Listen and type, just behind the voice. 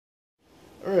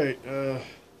Alright,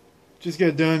 just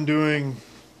got done doing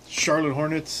Charlotte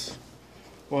Hornets.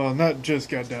 Well, not just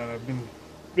got done. I've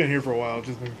been here for a while.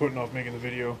 Just been putting off making the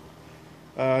video.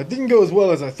 It didn't go as well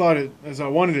as I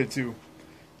wanted it to,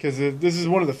 because this is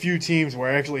one of the few teams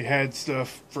where I actually had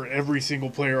stuff for every single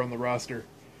player on the roster.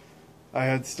 I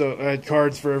had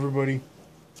cards for everybody.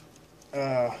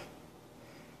 I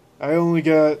only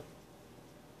got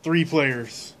 3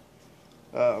 players,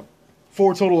 4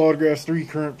 total autographs, 3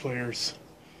 current players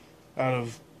out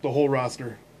of the whole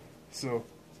roster. So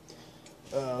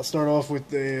I'll start off with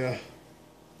the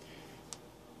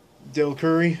Del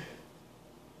Curry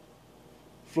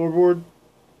floorboard.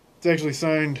 It's actually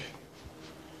signed.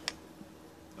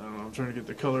 I don't know, I'm trying to get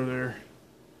the color there.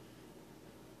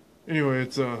 Anyway,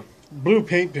 it's a blue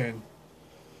paint pen.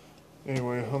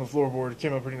 Anyway, on the floorboard, it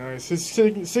came out pretty nice. His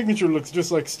signature looks just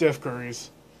like Steph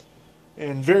Curry's,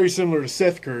 and very similar to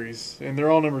Seth Curry's, and they're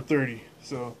all number 30.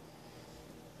 So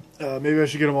maybe I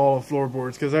should get them all on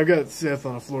floorboards, because I've got Seth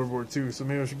on a floorboard too. So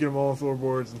maybe I should get them all on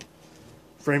floorboards and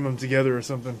frame them together or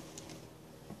something.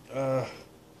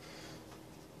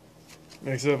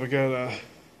 Next up, I got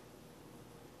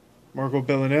Marco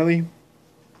Bellinelli.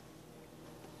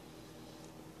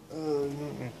 Let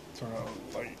me turn out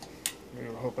the light. Maybe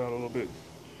it'll help out a little bit.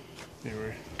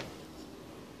 Anyway,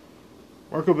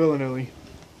 Marco Bellinelli.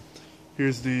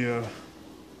 Here's the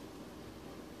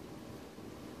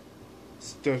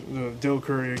Del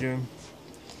Curry again.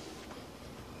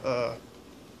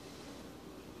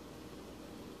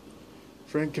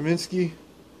 Frank Kaminsky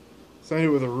signed it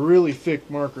with a really thick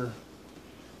marker,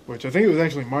 which I think it was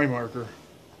actually my marker.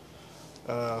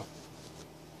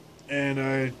 And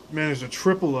I managed to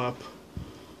triple up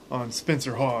on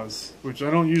Spencer Hawes, which I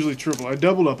don't usually triple. I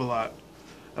double up a lot.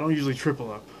 I don't usually triple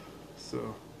up.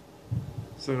 So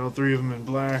all 3 of them in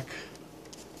black.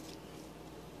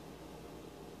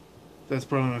 That's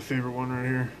probably my favorite one right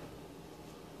here.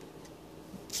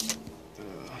 There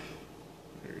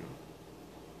you go.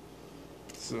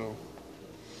 So,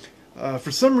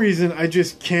 for some reason, I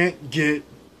just can't get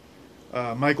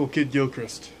Michael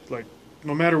Kidd-Gilchrist. Like,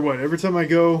 no matter what, every time I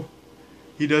go,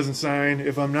 he doesn't sign.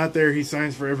 If I'm not there, he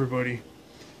signs for everybody.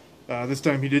 This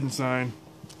time he didn't sign.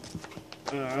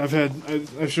 I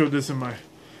showed this in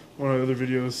one of the other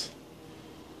videos.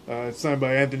 It's signed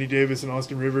by Anthony Davis and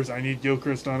Austin Rivers. I need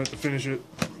Gilchrist on it to finish it.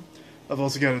 I've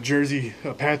also got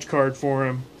a patch card for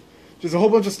him. Just a whole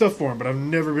bunch of stuff for him, but I've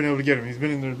never been able to get him. He's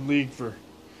been in the league for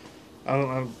I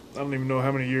don't even know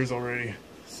how many years already.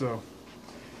 So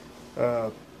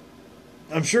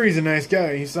I'm sure he's a nice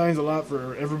guy. He signs a lot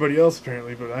for everybody else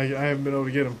apparently, but I haven't been able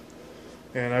to get him.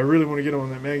 And I really want to get him on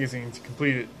that magazine to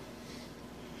complete it.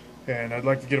 And I'd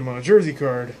like to get him on a jersey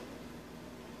card.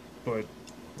 But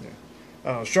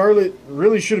yeah. Charlotte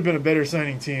really should have been a better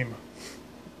signing team.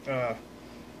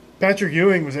 Patrick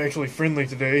Ewing was actually friendly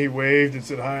today. He waved and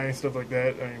said hi and stuff like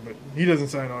that. I mean, but he doesn't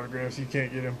sign autographs. You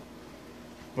can't get him.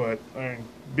 But I mean,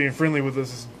 being friendly with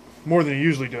us is more than he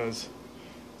usually does.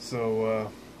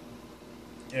 So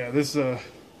yeah,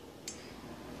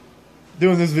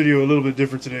 doing this video a little bit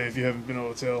different today, if you haven't been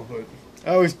able to tell. But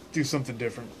I always do something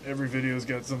different. Every video's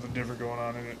got something different going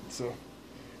on in it. So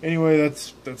anyway,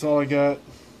 that's all I got.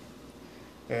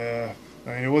 I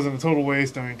mean, it wasn't a total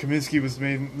waste. I mean, Kaminsky was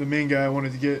the main guy I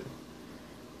wanted to get.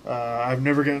 I've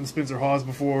never gotten Spencer Hawes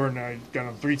before, and I got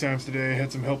him 3 times today. I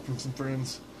had some help from some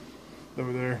friends that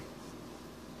were there.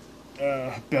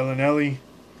 Bellinelli.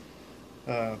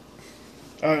 I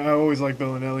always like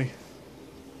Bellinelli.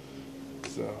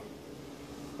 So,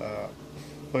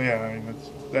 but yeah, I mean,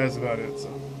 that's about it. So.